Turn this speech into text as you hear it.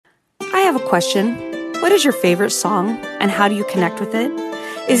have a question. What is your favorite song and how do you connect with it?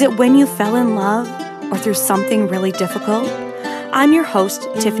 Is it when you fell in love or through something really difficult? I'm your host,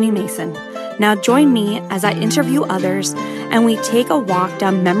 Tiffany Mason. Now join me as I interview others and we take a walk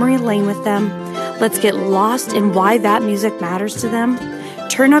down memory lane with them. Let's get lost in why that music matters to them.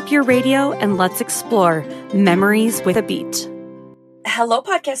 Turn up your radio and let's explore Memories with a Beat. Hello,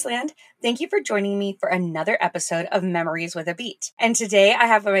 Podcast Land. Thank you for joining me for another episode of Memories with a Beat. And today I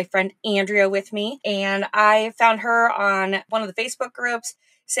have my friend Andrea with me, and I found her on one of the Facebook groups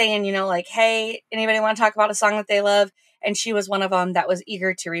saying, hey, anybody want to talk about a song that they love? And she was one of them that was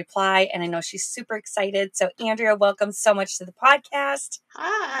eager to reply, and I know she's super excited. So Andrea, welcome so much to the podcast.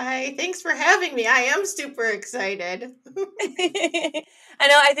 Hi, thanks for having me. I am super excited. I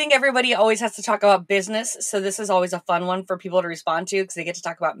know, I think everybody always has to talk about business, so this is always a fun one for people to respond to because they get to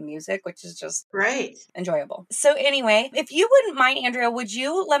talk about music, which is just right, enjoyable. So anyway, if you wouldn't mind, Andrea, would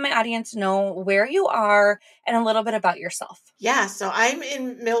you let my audience know where you are and a little bit about yourself? Yeah, so I'm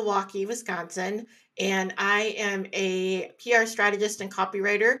in Milwaukee, Wisconsin, and I am a PR strategist and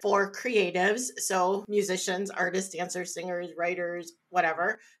copywriter for creatives. So musicians, artists, dancers, singers, writers,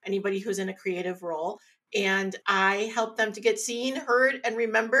 whatever, anybody who's in a creative role. And I help them to get seen, heard, and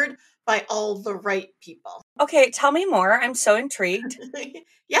remembered by all the right people. Okay, tell me more. I'm so intrigued.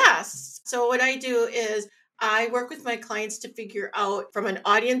 Yes. So what I do is I work with my clients to figure out from an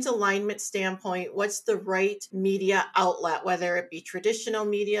audience alignment standpoint, what's the right media outlet, whether it be traditional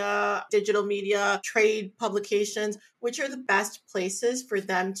media, digital media, trade publications, which are the best places for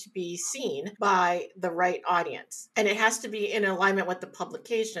them to be seen by the right audience. And it has to be in alignment with the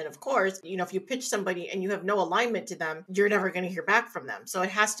publication. Of course, if you pitch somebody and you have no alignment to them, you're never going to hear back from them. So it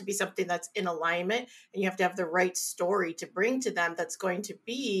has to be something that's in alignment, and you have to have the right story to bring to them that's going to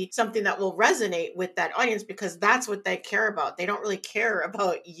be something that will resonate with that audience, because that's what they care about. They don't really care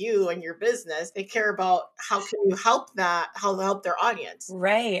about you and your business. They care about how can you help help their audience.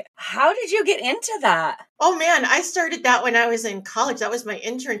 Right. How did you get into that? Oh man, I started that when I was in college. That was my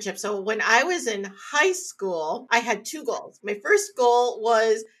internship. So when I was in high school, I had two goals. My first goal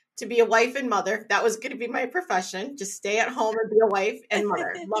was to be a wife and mother. That was going to be my profession. Just stay at home and be a wife and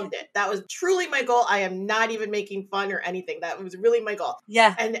mother. Loved it. That was truly my goal. I am not even making fun or anything. That was really my goal.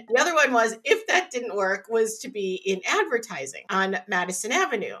 Yeah. And the other one was, if that didn't work, was to be in advertising on Madison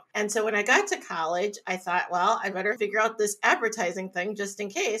Avenue. And so when I got to college, I thought, well, I better figure out this advertising thing just in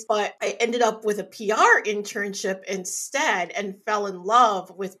case. But I ended up with a PR internship instead and fell in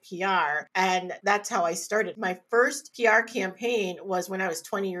love with PR. And that's how I started. My first PR campaign was when I was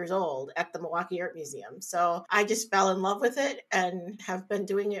 20 years old at the Milwaukee Art Museum. So I just fell in love with it and have been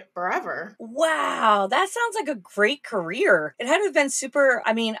doing it forever. Wow, that sounds like a great career. It had to have been super,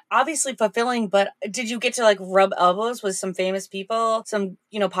 obviously fulfilling, but did you get to rub elbows with some famous people, some,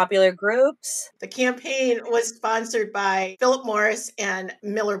 popular groups? The campaign was sponsored by Philip Morris and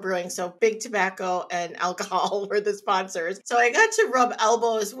Miller Brewing. So Big Tobacco and alcohol were the sponsors. So I got to rub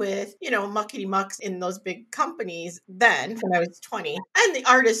elbows with, muckety mucks in those big companies then when I was 20, and the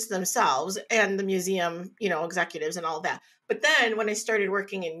artists themselves and the museum, executives and all that. But then when I started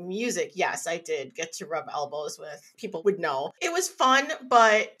working in music, yes, I did get to rub elbows with people would know. It was fun,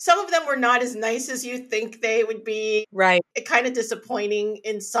 but some of them were not as nice as you think they would be. Right. It kind of disappointing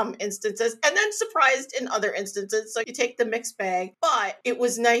in some instances and then surprised in other instances. So you take the mixed bag, but it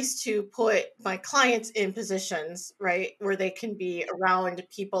was nice to put my clients in positions, right, where they can be around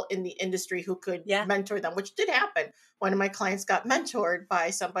people in the industry who could mentor them, which did happen. One of my clients got mentored by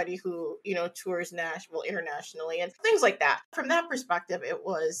somebody who, tours internationally and things like that. From that perspective, it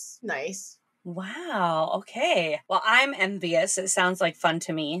was nice. Wow. Okay. Well, I'm envious. It sounds like fun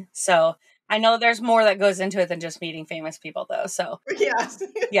to me. So I know there's more that goes into it than just meeting famous people, though. So yes.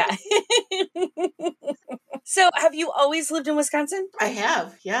 Yeah. So have you always lived in Wisconsin? I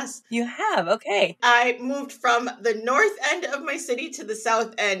have, yes. You have? Okay. I moved from the north end of my city to the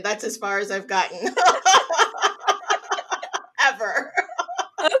south end. That's as far as I've gotten. Ever.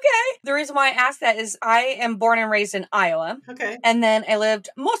 Okay. The reason why I asked that is I am born and raised in Iowa. Okay. And then I lived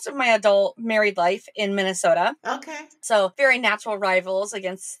most of my adult married life in Minnesota. Okay. So very natural rivals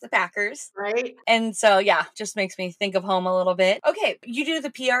against the Packers. Right. And so, just makes me think of home a little bit. Okay. You do the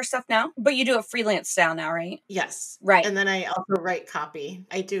PR stuff now, but you do it freelance style now, right? Yes. Right. And then I also write copy.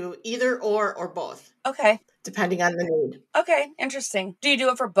 I do either or both. Okay. depending on the need. Okay, interesting. Do you do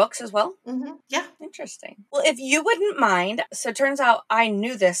it for books as well? Yeah. Interesting. Well, if you wouldn't mind, so it turns out I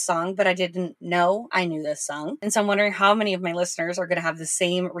knew this song, but I didn't know I knew this song. And so I'm wondering how many of my listeners are going to have the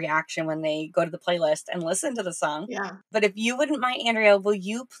same reaction when they go to the playlist and listen to the song. Yeah. But if you wouldn't mind, Andrea, will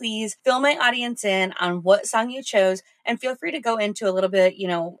you please fill my audience in on what song you chose? And feel free to go into a little bit,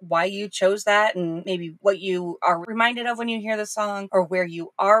 why you chose that and maybe what you are reminded of when you hear the song or where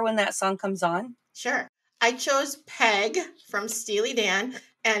you are when that song comes on. Sure. I chose Peg from Steely Dan,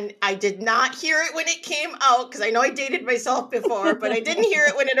 and I did not hear it when it came out because I know I dated myself before, but I didn't hear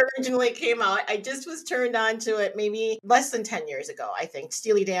it when it originally came out. I just was turned on to it maybe less than 10 years ago, I think,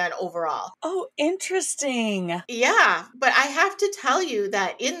 Steely Dan overall. Oh, interesting. Yeah, but I have to tell you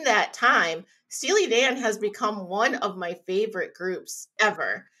that in that time, Steely Dan has become one of my favorite groups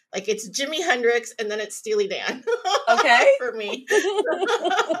ever. Like it's Jimi Hendrix and then it's Steely Dan. Okay. For me.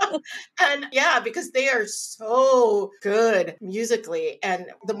 And yeah, because they are so good musically. And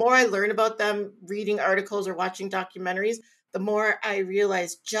the more I learn about them reading articles or watching documentaries, the more I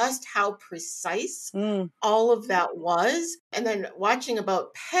realize just how precise all of that was. And then watching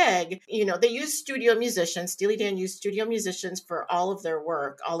about Peg, they use studio musicians. Steely Dan used studio musicians for all of their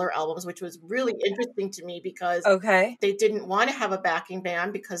work, all their albums, which was really interesting to me because they didn't want to have a backing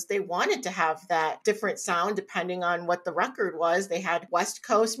band because they wanted to have that different sound depending on what the record was. They had West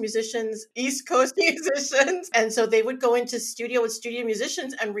Coast musicians, East Coast musicians. And so they would go into studio with studio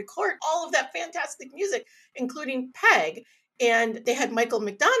musicians and record all of that fantastic music, including Peg. And they had Michael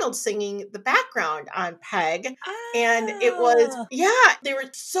McDonald singing the background on Peg. And it was, they were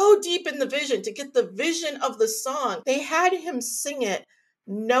so deep in the vision to get the vision of the song. They had him sing it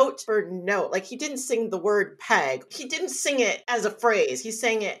note for note. Like he didn't sing the word Peg. He didn't sing it as a phrase. He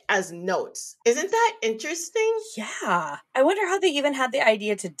sang it as notes. Isn't that interesting? Yeah. I wonder how they even had the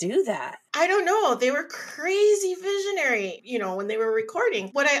idea to do that. I don't know. They were crazy visionary, when they were recording.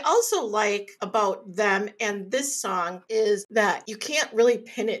 What I also like about them and this song is that you can't really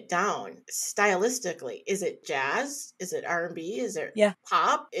pin it down stylistically. Is it jazz? Is it R&B? Is it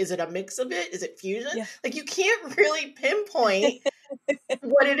pop? Is it a mix of it? Is it fusion? Yeah. Like you can't really pinpoint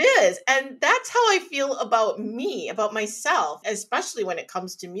what it is. And that's how I feel about me, about myself, especially when it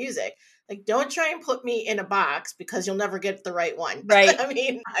comes to music. Like, don't try and put me in a box because you'll never get the right one. Right. I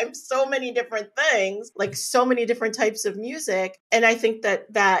mean, I'm so many different things, like so many different types of music. And I think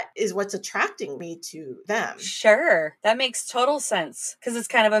that is what's attracting me to them. Sure. That makes total sense because it's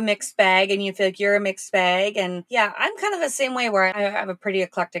kind of a mixed bag and you feel like you're a mixed bag. And yeah, I'm kind of the same way where I have a pretty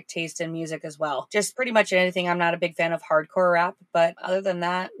eclectic taste in music as well. Just pretty much anything. I'm not a big fan of hardcore rap, but other than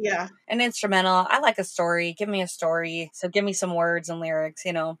that, an instrumental. I like a story. Give me a story. So give me some words and lyrics,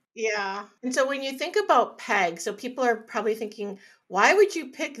 Yeah. And so when you think about Peg, so people are probably thinking, why would you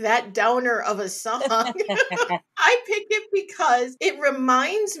pick that downer of a song? I picked it because it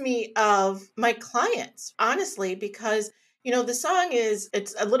reminds me of my clients, honestly, because the song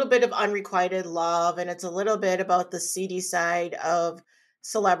it's a little bit of unrequited love and it's a little bit about the seedy side of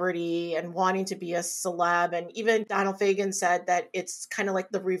celebrity and wanting to be a celeb. And even Donald Fagen said that it's kind of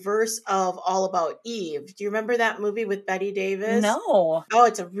like the reverse of All About Eve. Do you remember that movie with Bette Davis? No. Oh,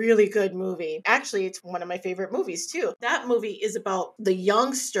 it's a really good movie. Actually, it's one of my favorite movies too. That movie is about the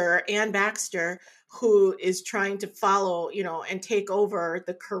youngster, Ann Baxter, who is trying to follow, and take over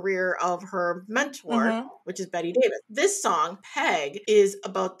the career of her mentor, which is Bette Davis. This song, Peg, is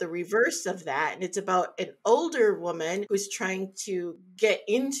about the reverse of that. And it's about an older woman who's trying to get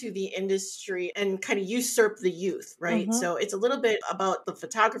into the industry and kind of usurp the youth, right? So it's a little bit about the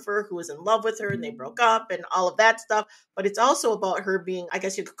photographer who was in love with her and they broke up and all of that stuff. But it's also about her being, I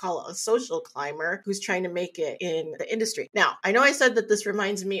guess you could call it a social climber who's trying to make it in the industry. Now, I know I said that this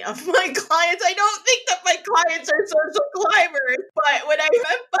reminds me of my clients. I don't think that my clients are social climbers, but what I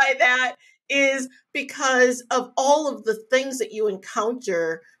meant by that is because of all of the things that you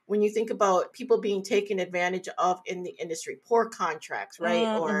encounter when you think about people being taken advantage of in the industry, poor contracts, right?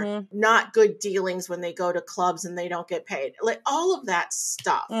 Or not good dealings when they go to clubs and they don't get paid. Like all of that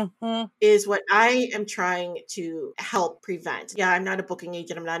stuff is what I am trying to help prevent. Yeah, I'm not a booking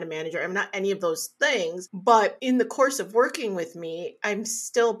agent. I'm not a manager. I'm not any of those things. But in the course of working with me, I'm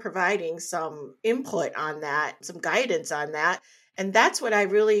still providing some input on that, some guidance on that. And that's what I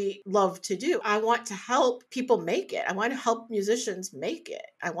really love to do. I want to help people make it. I want to help musicians make it.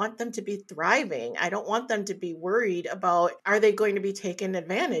 I want them to be thriving. I don't want them to be worried about, are they going to be taken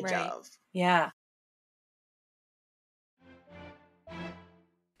advantage of? Yeah.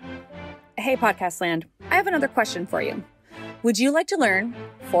 Hey, Podcast Land. I have another question for you. Would you like to learn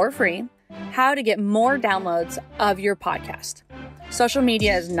for free how to get more downloads of your podcast? Social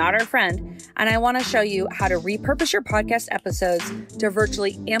media is not our friend, and I want to show you how to repurpose your podcast episodes to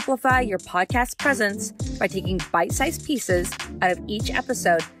virtually amplify your podcast presence by taking bite-sized pieces out of each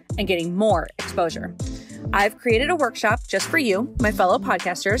episode and getting more exposure. I've created a workshop just for you, my fellow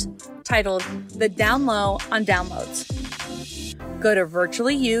podcasters, titled The Down Low on Downloads. Go to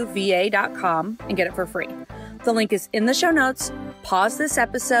virtuallyuva.com and get it for free. The link is in the show notes. Pause this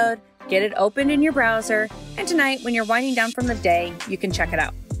episode, get it opened in your browser, and tonight, when you're winding down from the day, you can check it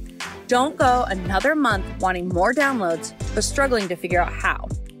out. Don't go another month wanting more downloads, but struggling to figure out how.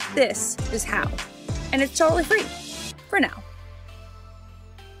 This is how. And it's totally free. For now.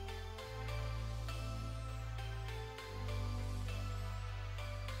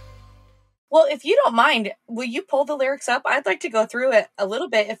 Well, if you don't mind, will you pull the lyrics up? I'd like to go through it a little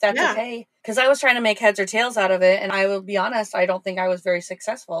bit, if that's okay. Because I was trying to make heads or tails out of it, and I will be honest, I don't think I was very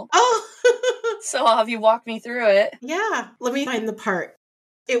successful. Oh! So I'll have you walk me through it. Yeah. Let me find the part.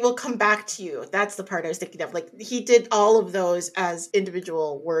 It will come back to you. That's the part I was thinking of. Like, he did all of those as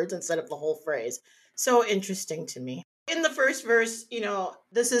individual words instead of the whole phrase. So interesting to me. In the first verse,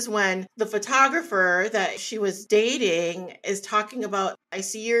 this is when the photographer that she was dating is talking about, I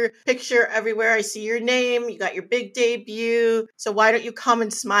see your picture everywhere. I see your name. You got your big debut. So why don't you come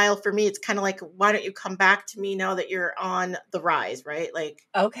and smile for me? It's kind of like, why don't you come back to me now that you're on the rise, right? Like,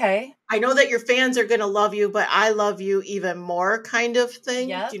 okay. I know that your fans are going to love you, but I love you even more kind of thing.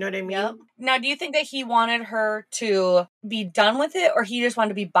 Yep. Do you know what I mean? Yep. Now, do you think that he wanted her to be done with it, or he just wanted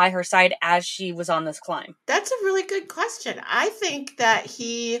to be by her side as she was on this climb? That's a really good question. I think that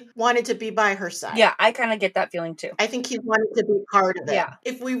he wanted to be by her side. Yeah, I kind of get that feeling too. I think he wanted to be part of it. Yeah.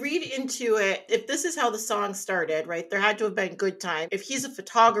 If we read into it, if this is how the song started, right, there had to have been good time. If he's a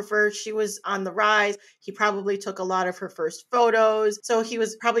photographer, she was on the rise. He probably took a lot of her first photos. So he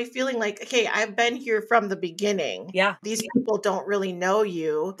was probably feeling like, okay, I've been here from the beginning. Yeah. These people don't really know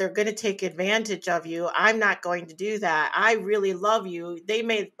you. They're going to take advantage of you. I'm not going to do that. I really love you. They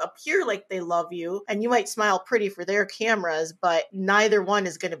may appear like they love you, and you might smile pretty for their cameras, but neither one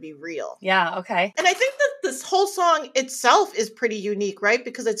is going to be real. Yeah, okay. And I think that this whole song itself is pretty unique, right?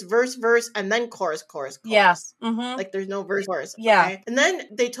 Because it's verse, and then chorus. Yeah. Mm-hmm. Like there's no verse, chorus. Yeah. Okay? And then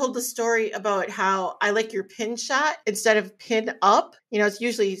they told the story about how I like your pin shot instead of pin up. It's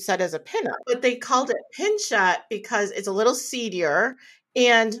usually said as a pin up, but they called it pin shot because it's a little seedier.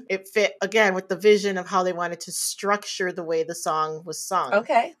 And it fit, again, with the vision of how they wanted to structure the way the song was sung.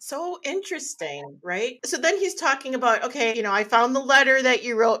 Okay. So interesting, right? So then he's talking about, okay, I found the letter that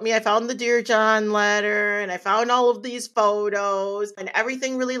you wrote me. I found the Dear John letter, and I found all of these photos, and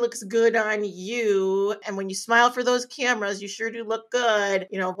everything really looks good on you. And when you smile for those cameras, you sure do look good.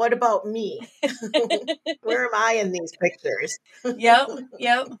 What about me? Where am I in these pictures? Yep.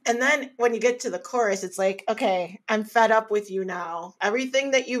 And then when you get to the chorus, it's like, okay, I'm fed up with you now.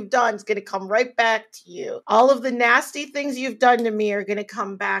 Everything that you've done is going to come right back to you. All of the nasty things you've done to me are going to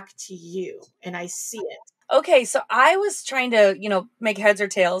come back to you. And I see it. Okay, so I was trying to, make heads or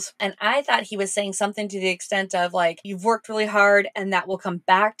tails, and I thought he was saying something to the extent of like, you've worked really hard and that will come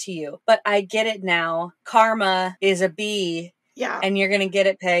back to you. But I get it now. Karma is a B. Yeah. And you're going to get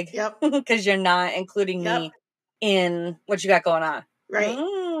it, Peg. Yep. Because you're not including me in what you got going on. Right.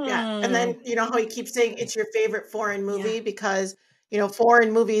 Yeah. And then, how he keeps saying it's your favorite foreign movie because,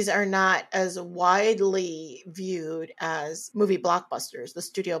 foreign movies are not as widely viewed as movie blockbusters, the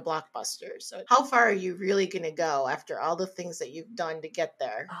studio blockbusters. So how far are you really going to go after all the things that you've done to get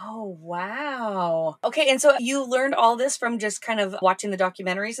there? Oh, wow. Okay. And so you learned all this from just kind of watching the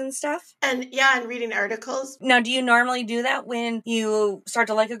documentaries and stuff? And reading articles. Now, do you normally do that when you start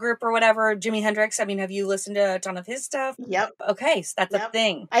to like a group or whatever? Jimi Hendrix, have you listened to a ton of his stuff? Yep. Okay. So that's a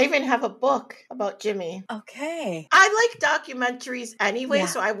thing. I even have a book about Jimmy. Okay. I like documentaries anyway,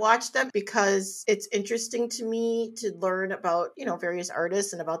 so I watch them because it's interesting to me to learn about, various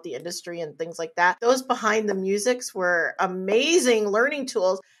artists and about the industry and things like that. Those behind the musics were amazing learning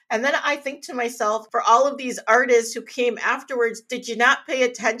tools. And then I think to myself, for all of these artists who came afterwards, did you not pay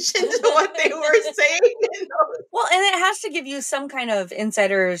attention to what they were saying? Well, and it has to give you some kind of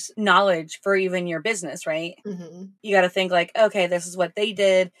insider's knowledge for even your business, right? Mm-hmm. You got to think like, okay, this is what they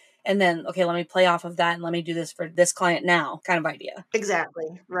did. And then, okay, let me play off of that and let me do this for this client now kind of idea. Exactly.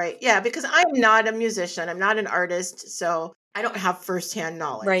 Right. Yeah. Because I'm not a musician. I'm not an artist. So I don't have firsthand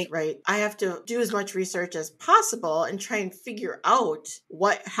knowledge, right? I have to do as much research as possible and try and figure out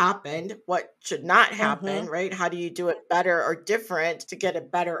what happened, what should not happen, right? How do you do it better or different to get a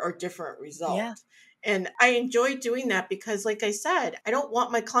better or different result? Yeah. And I enjoy doing that because, like I said, I don't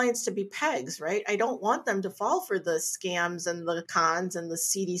want my clients to be pegs, right? I don't want them to fall for the scams and the cons and the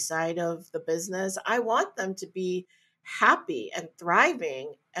seedy side of the business. I want them to be happy and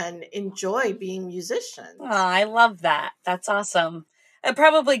thriving and enjoy being musicians. Oh, I love that. That's awesome. It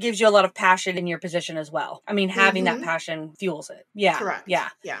probably gives you a lot of passion in your position as well. I mean, having that passion fuels it. Yeah. Correct. Yeah.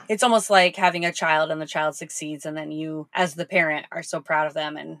 Yeah. It's almost like having a child and the child succeeds, and then you, as the parent, are so proud of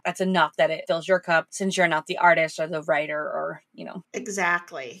them. And that's enough that it fills your cup since you're not the artist or the writer or,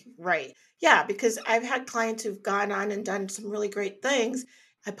 Exactly. Right. Yeah. Because I've had clients who've gone on and done some really great things.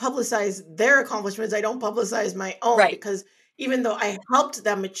 I publicize their accomplishments. I don't publicize my own because even though I helped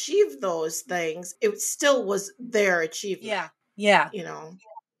them achieve those things, it still was their achievement. Yeah. Yeah.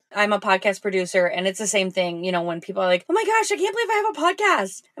 I'm a podcast producer, and it's the same thing, when people are like, oh my gosh, I can't believe I have a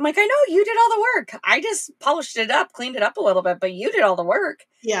podcast. I'm like, I know, you did all the work. I just polished it up, cleaned it up a little bit, but you did all the work.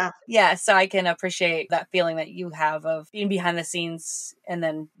 Yeah. Yeah. So I can appreciate that feeling that you have of being behind the scenes and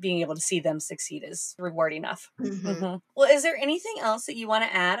then being able to see them succeed is rewarding enough. Well, is there anything else that you want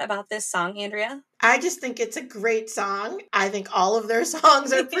to add about this song, Andrea? I just think it's a great song. I think all of their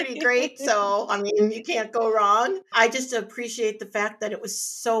songs are pretty great. So, I mean, you can't go wrong. I just appreciate the fact that it was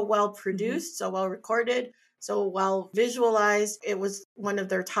so well produced, so well recorded, so well visualized. It was one of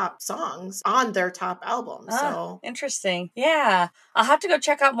their top songs on their top album. So interesting. Yeah. I'll have to go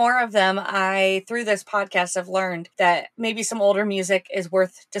check out more of them. Through this podcast, have learned that maybe some older music is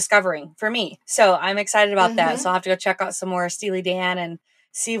worth discovering for me. So I'm excited about that. So I'll have to go check out some more Steely Dan and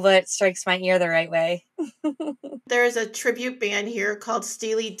see what strikes my ear the right way. There's a tribute band here called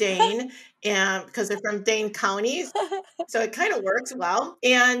Steely Dan, and because they're from Dane County. So it kind of works well.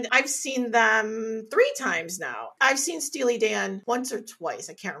 And I've seen them 3 times now. I've seen Steely Dan once or twice.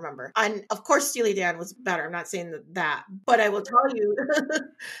 I can't remember. And of course, Steely Dan was better. I'm not saying that. But I will tell you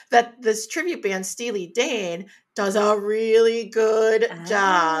that this tribute band, Steely Dan, does a really good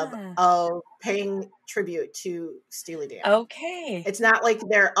job of paying tribute to Steely Dan. Okay. It's not like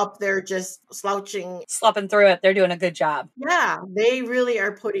they're up there just slouching. Slopping through it. They're doing a good job. Yeah, they really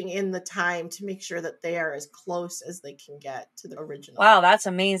are putting in the time to make sure that they are as close as they can get to the original. Wow, that's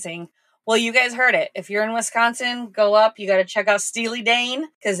amazing. Well, you guys heard it. If you're in Wisconsin, go up. You got to check out Steely Dan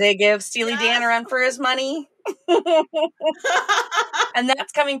because they give Steely Dan a run for his money. And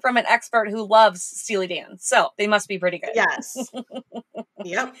that's coming from an expert who loves Steely Dan. So they must be pretty good. Yes.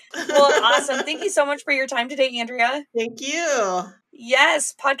 Yep. Well, awesome. Thank you so much for your time today, Andrea. Thank you.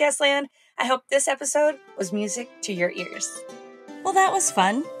 Yes, Podcast Land. I hope this episode was music to your ears. Well, that was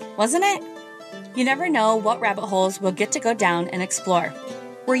fun, wasn't it? You never know what rabbit holes we'll get to go down and explore.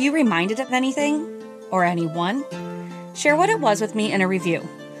 Were you reminded of anything? Or anyone? Share what it was with me in a review.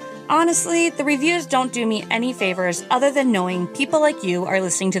 Honestly, the reviews don't do me any favors other than knowing people like you are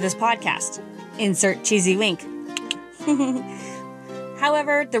listening to this podcast. Insert cheesy wink.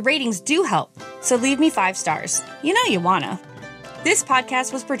 However, the ratings do help, so leave me 5 stars. You know you wanna. This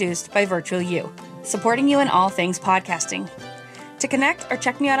podcast was produced by Virtual You, supporting you in all things podcasting. To connect or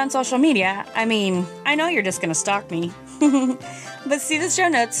check me out on social media, I know you're just gonna stalk me. But see the show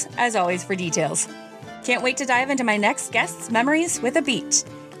notes, as always, for details. Can't wait to dive into my next guest's memories with a beat.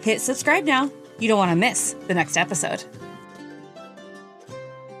 Hit subscribe now. You don't want to miss the next episode.